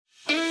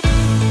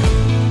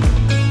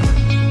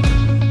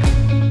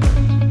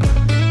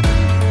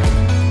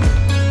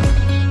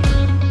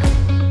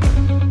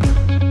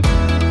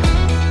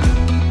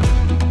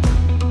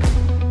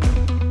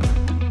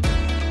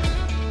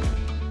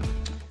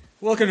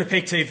Welcome to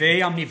Peak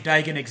TV. I'm Niv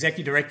Dagan,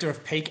 Executive Director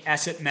of Peak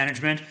Asset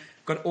Management.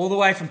 Got all the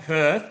way from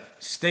Perth,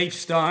 Steve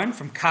Stone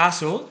from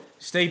Castle.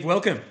 Steve,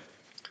 welcome.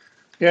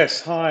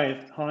 Yes,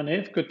 hi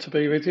Niv, good to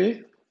be with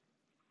you.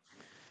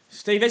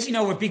 Steve, as you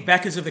know, we're big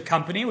backers of the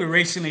company. We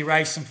recently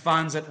raised some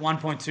funds at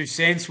 1.2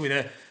 cents with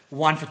a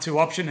 1-for-2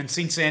 option, and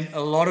since then, a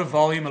lot of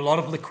volume, a lot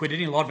of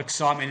liquidity, a lot of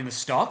excitement in the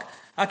stock.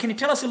 Can you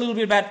tell us a little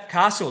bit about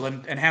Castle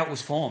and how it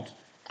was formed?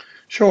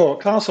 Sure,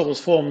 Castle was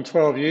formed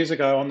 12 years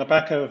ago on the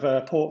back of a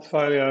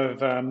portfolio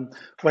of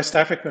West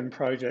African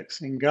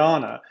projects in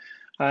Ghana,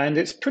 and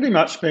it's pretty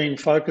much been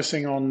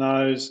focusing on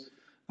those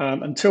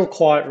until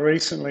quite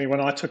recently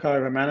when I took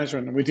over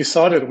management, and we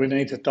decided we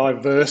need to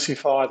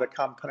diversify the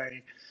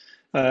company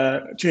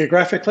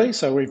geographically.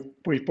 So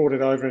we've brought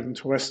it over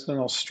into Western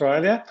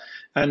Australia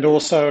and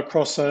also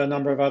across a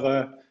number of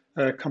other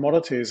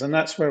commodities, and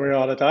that's where we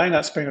are today, and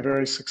that's been a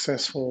very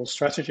successful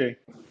strategy.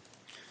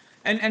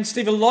 And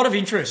Steve, a lot of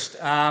interest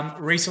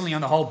recently on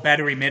the whole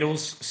battery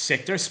metals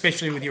sector,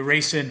 especially with your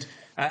recent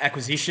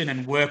acquisition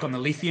and work on the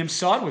lithium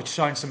side, which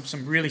shown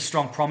some really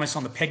strong promise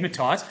on the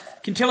pegmatites.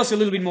 Can you tell us a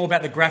little bit more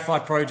about the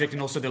graphite project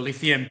and also the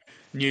lithium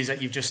news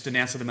that you've just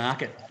announced to the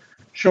market?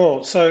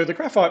 Sure. So the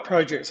graphite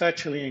project's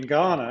actually in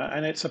Ghana,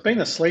 and it's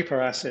been a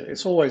sleeper asset.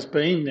 It's always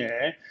been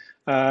there,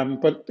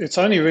 but it's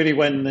only really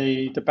when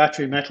the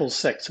battery metals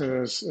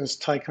sector has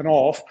taken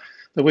off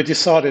that we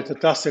decided to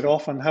dust it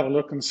off and have a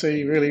look and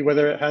see really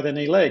whether it had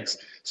any legs.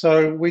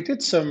 So we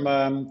did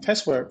some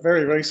test work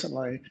very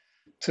recently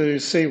to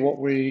see what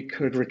we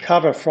could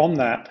recover from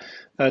that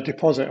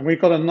deposit. And we've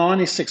got a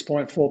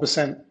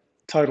 96.4%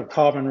 total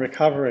carbon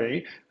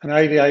recovery, an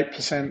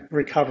 88%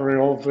 recovery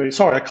of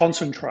a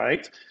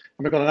concentrate,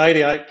 and we've got an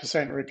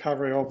 88%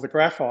 recovery of the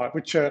graphite,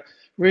 which are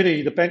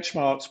really the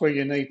benchmarks where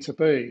you need to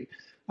be.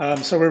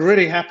 So we're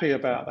really happy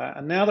about that.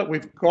 And now that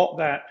we've got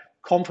that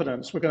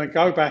confidence, we're going to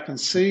go back and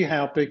see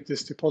how big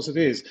this deposit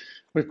is.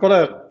 We've got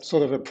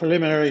a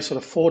preliminary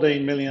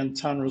 14 million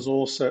tonne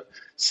resource at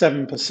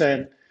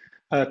 7%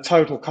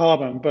 total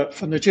carbon, but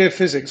from the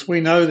geophysics,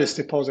 we know this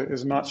deposit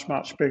is much,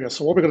 much bigger.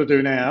 So what we're going to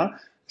do now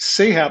is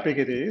see how big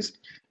it is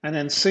and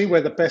then see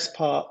where the best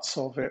parts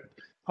of it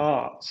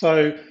are.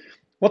 So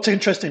what's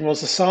interesting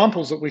was the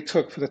samples that we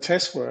took for the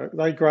test work,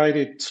 they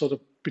graded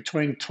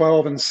between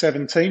 12 and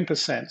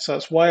 17%. So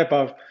it's way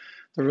above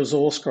the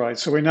resource grade.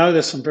 So we know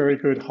there's some very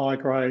good high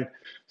grade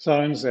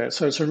zones there.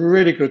 So it's a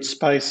really good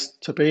space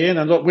to be in.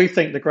 And look, we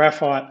think the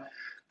graphite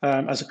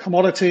as a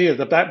commodity,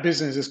 that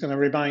business is going to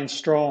remain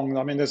strong.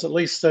 I mean, there's at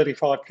least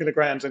 35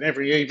 kilograms in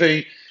every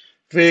EV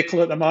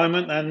vehicle at the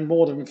moment, and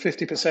more than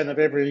 50% of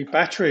every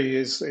battery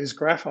is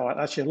graphite.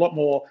 Actually, a lot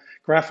more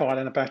graphite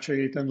in a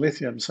battery than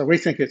lithium. So we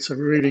think it's a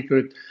really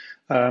good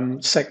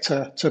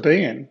sector to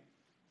be in.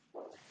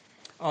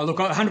 Oh,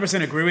 look, I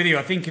 100% agree with you.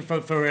 I think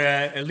for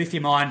a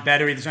lithium-ion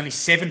battery, there's only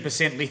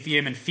 7%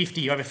 lithium and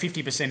over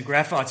 50%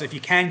 graphite. So if you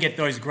can get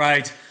those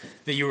grades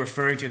that you're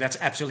referring to, that's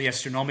absolutely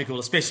astronomical,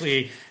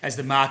 especially as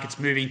the market's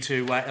moving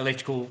to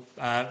electrical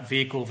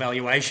vehicle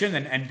valuation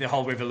and the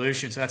whole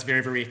revolution. So that's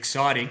very, very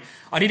exciting.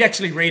 I did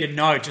actually read a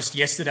note just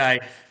yesterday.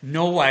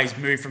 Norway's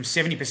moved from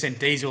 70%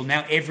 diesel.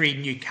 Now every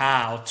new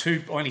car,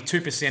 only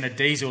 2% of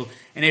diesel,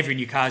 and every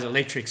new car is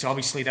electric. So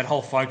obviously that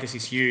whole focus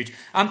is huge.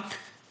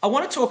 I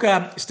want to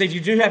talk, Steve, you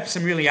do have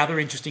some really other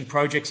interesting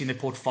projects in the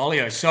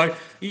portfolio. So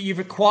you've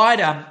acquired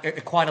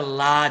quite a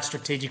large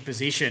strategic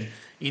position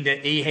in the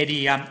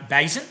Ehedi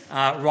Basin,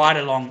 right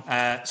along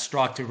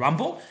strike to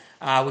Rumble,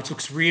 which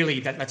looks really,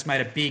 that's made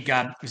a big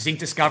zinc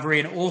discovery.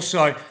 And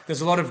also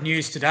there's a lot of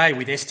news today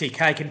with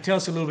STK. Can you tell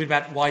us a little bit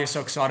about why you're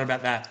so excited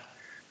about that?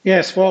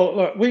 Yes, well,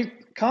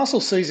 look,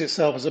 Castle sees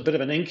itself as a bit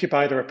of an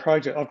incubator of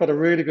project. I've got a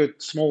really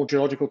good small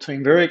geological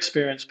team, very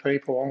experienced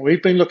people, and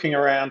we've been looking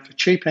around for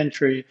cheap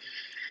entry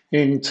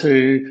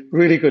into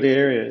really good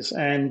areas,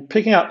 and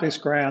picking up this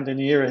ground in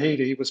the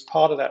Ehedi was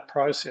part of that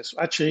process.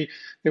 Actually,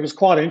 it was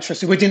quite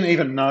interesting. We didn't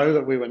even know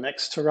that we were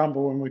next to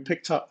Rumble when we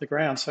picked up the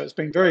ground, so it's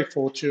been very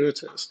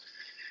fortuitous.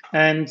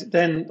 And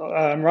then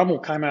Rumble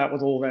came out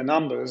with all their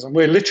numbers, and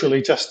we're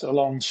literally just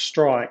along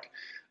strike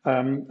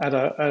and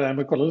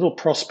we've got a little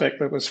prospect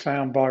that was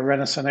found by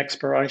Renaissance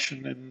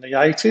Exploration in the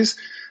 80s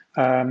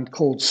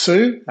called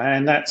Sioux,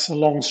 and that's a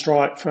long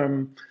strike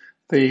from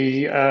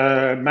the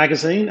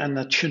magazine and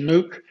the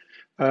Chinook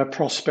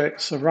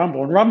prospects of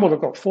Rumble. And Rumble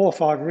have got 4 or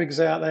 5 rigs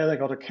out there. They've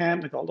got a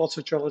camp. They've got lots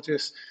of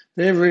geologists.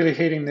 They're really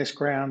hitting this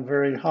ground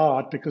very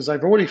hard because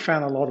they've already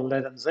found a lot of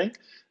lead and zinc,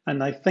 and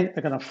they think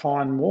they're going to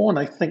find more. And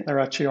they think they're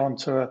actually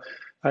onto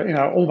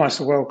almost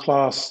a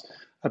world-class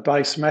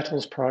base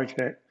metals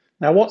project.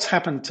 Now, what's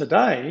happened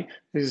today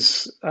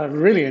is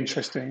really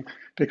interesting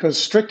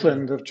because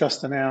Strickland have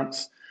just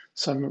announced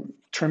some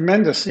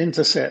tremendous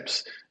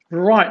intercepts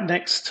right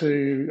next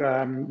to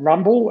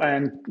Rumble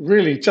and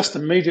really just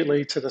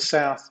immediately to the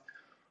south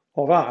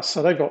of us.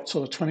 So they've got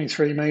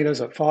 23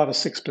 metres at 5 or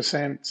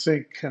 6%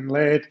 zinc and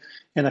lead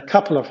in a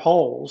couple of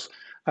holes.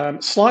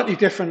 Slightly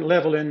different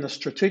level in the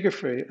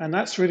stratigraphy, and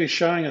that's really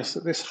showing us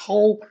that this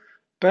whole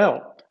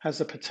belt has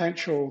the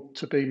potential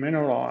to be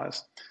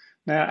mineralised.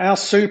 Now, our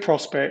Sioux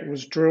prospect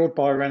was drilled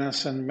by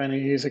Renison many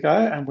years ago,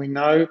 and we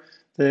know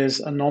there's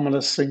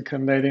anomalous zinc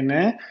and lead in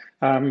there.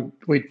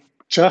 We're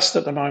just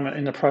at the moment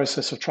in the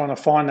process of trying to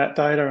find that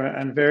data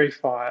and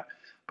verify it.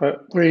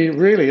 But we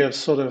really have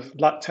sort of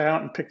lucked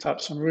out and picked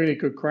up some really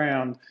good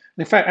ground.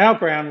 In fact, our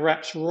ground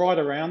wraps right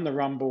around the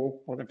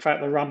Rumble, or in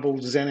fact, the Rumble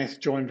Zenith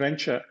joint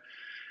venture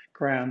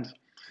ground.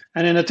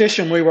 And in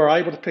addition, we were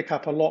able to pick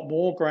up a lot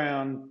more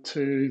ground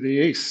to the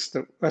east,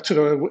 to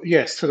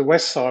the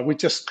west side. We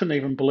just couldn't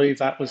even believe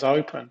that was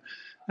open.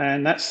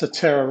 And that's the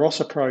Terra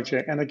Rossa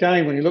project. And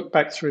again, when you look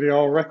back through the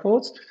old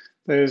records,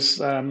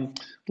 there's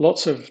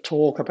lots of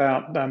talk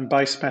about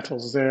base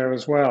metals there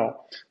as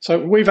well. So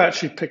we've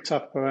actually picked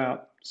up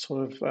about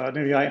sort of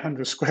nearly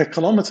 800 square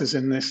kilometres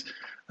in this,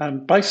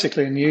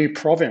 basically a new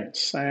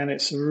province. And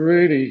it's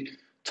really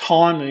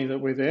timely that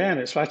we're there. And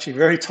it's actually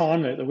very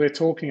timely that we're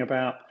talking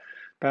about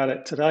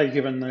it today,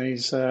 given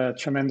these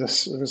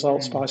tremendous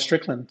results by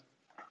Strickland.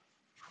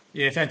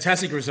 Yeah,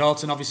 fantastic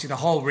results, and obviously the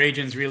whole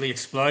region's really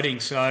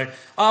exploding. So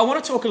I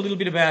want to talk a little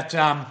bit about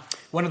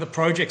one of the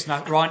projects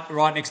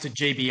right next to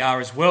GBR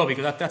as well,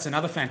 because that's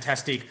another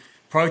fantastic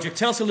project.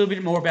 Tell us a little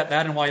bit more about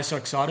that and why you're so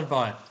excited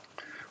by it.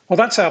 Well,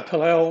 that's our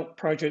Pilbara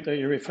project that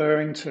you're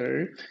referring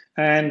to,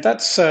 and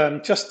that's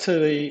just to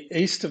the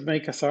east of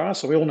Meekatharra.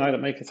 So we all know that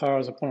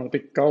Meekatharra is one of the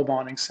big gold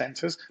mining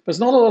centres. There's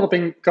not a lot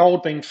of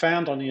gold being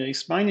found on the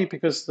east, mainly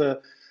because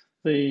the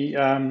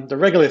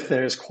regolith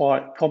there is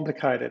quite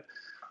complicated.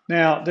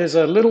 Now, there's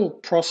a little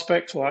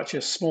prospect, or actually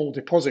a small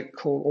deposit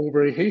called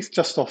Albury Heath,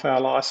 just off our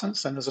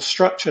licence, and there's a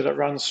structure that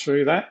runs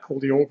through that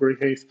called the Albury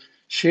Heath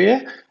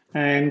Shear,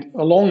 and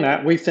along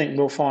that we think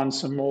we'll find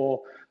some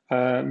more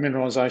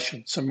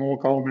mineralisation, some more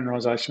gold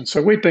mineralisation. So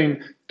we've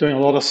been doing a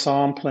lot of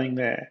sampling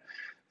there.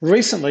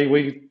 Recently,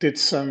 we did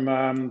some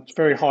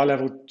very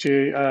high-level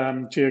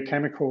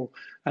geochemical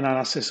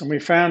analysis, and we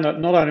found that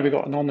not only we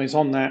got anomalies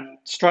on that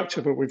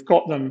structure, but we've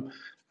got them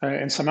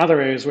in some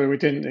other areas where we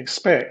didn't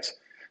expect.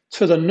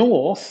 To the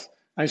north,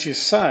 as you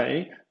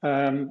say,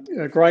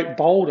 a Great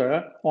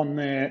Boulder on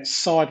their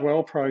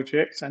Sidewell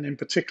project, and in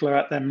particular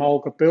at their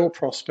Mulga Bill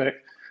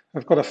prospect,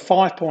 have got a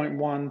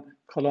 5.1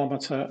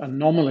 kilometre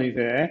anomaly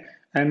there,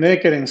 and they're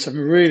getting some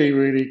really,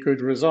 really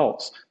good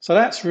results. So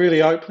that's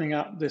really opening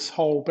up this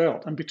whole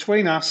belt. And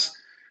between us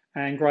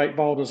and Great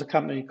Boulder is a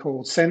company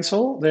called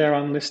Sensor. They're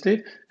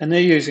unlisted, and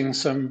they're using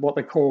some what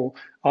they call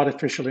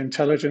artificial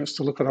intelligence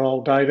to look at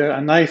old data,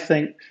 and they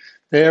think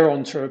they're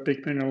onto a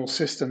big mineral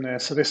system there.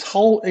 So this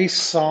whole east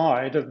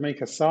side of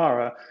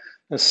Meekatharra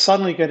is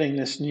suddenly getting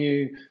this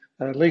new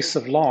lease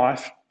of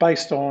life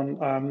based on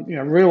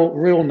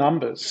real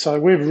numbers. So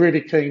we're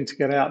really keen to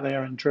get out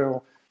there and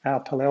drill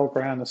our Pilbara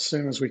ground as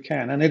soon as we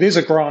can. And it is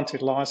a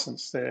granted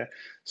license there.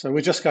 So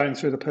we're just going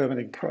through the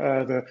permitting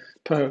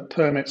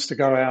permits to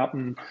go out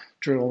and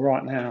drill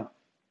right now.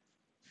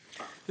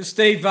 So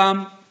Steve,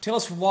 tell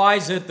us, why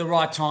is it the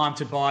right time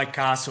to buy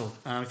Castle?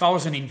 If I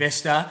was an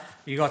investor,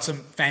 you've got some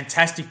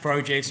fantastic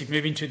projects. You've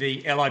moved into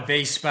the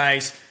LIB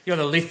space. You've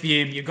got the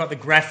lithium. You've got the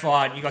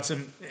graphite. You've got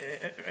some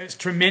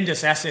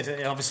tremendous assets,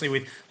 obviously,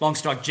 with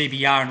Longstrike,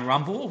 GBR and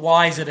Rumble.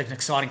 Why is it an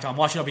exciting time?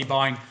 Why should I be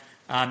buying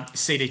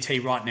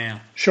CDT right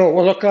now? Sure.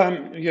 Well, look,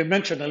 you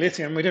mentioned the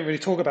lithium. We didn't really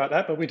talk about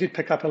that, but we did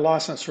pick up a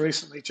license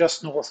recently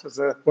just north of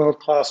the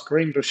world-class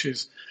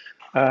Greenbushes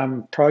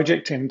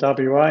project in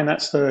WA, and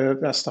that's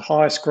the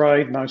highest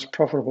grade, most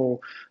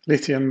profitable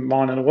lithium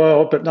mine in the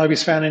world, but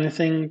nobody's found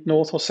anything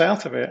north or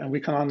south of it, and we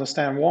can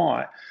understand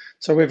why.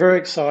 So we're very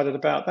excited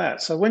about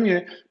that. So when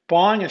you're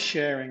buying a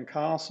share in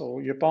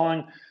Castle, you're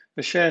buying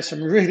a share of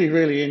some really,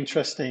 really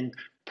interesting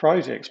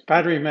projects,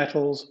 battery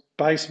metals,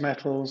 base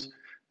metals,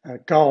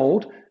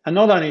 gold, and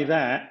not only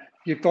that,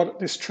 you've got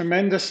this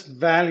tremendous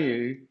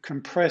value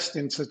compressed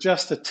into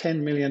just a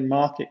 10 million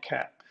market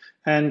cap.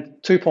 And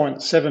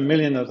 2.7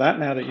 million of that,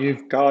 now that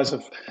you guys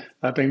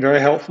have been very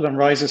helpful and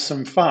raised us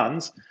some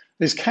funds,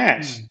 is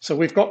cash. So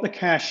we've got the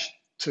cash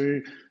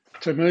to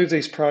move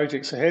these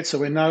projects ahead, so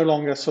we're no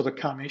longer sort of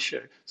come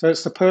issue. So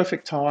it's the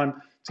perfect time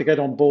to get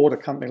on board a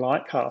company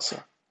like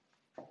Castle.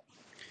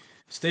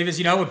 Steve, as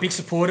you know, we're big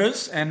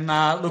supporters and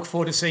look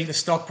forward to seeing the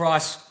stock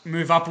price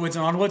move upwards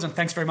and onwards. And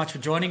thanks very much for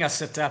joining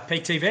us at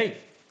Peak TV.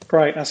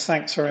 Great.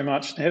 Thanks very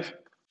much, Niv.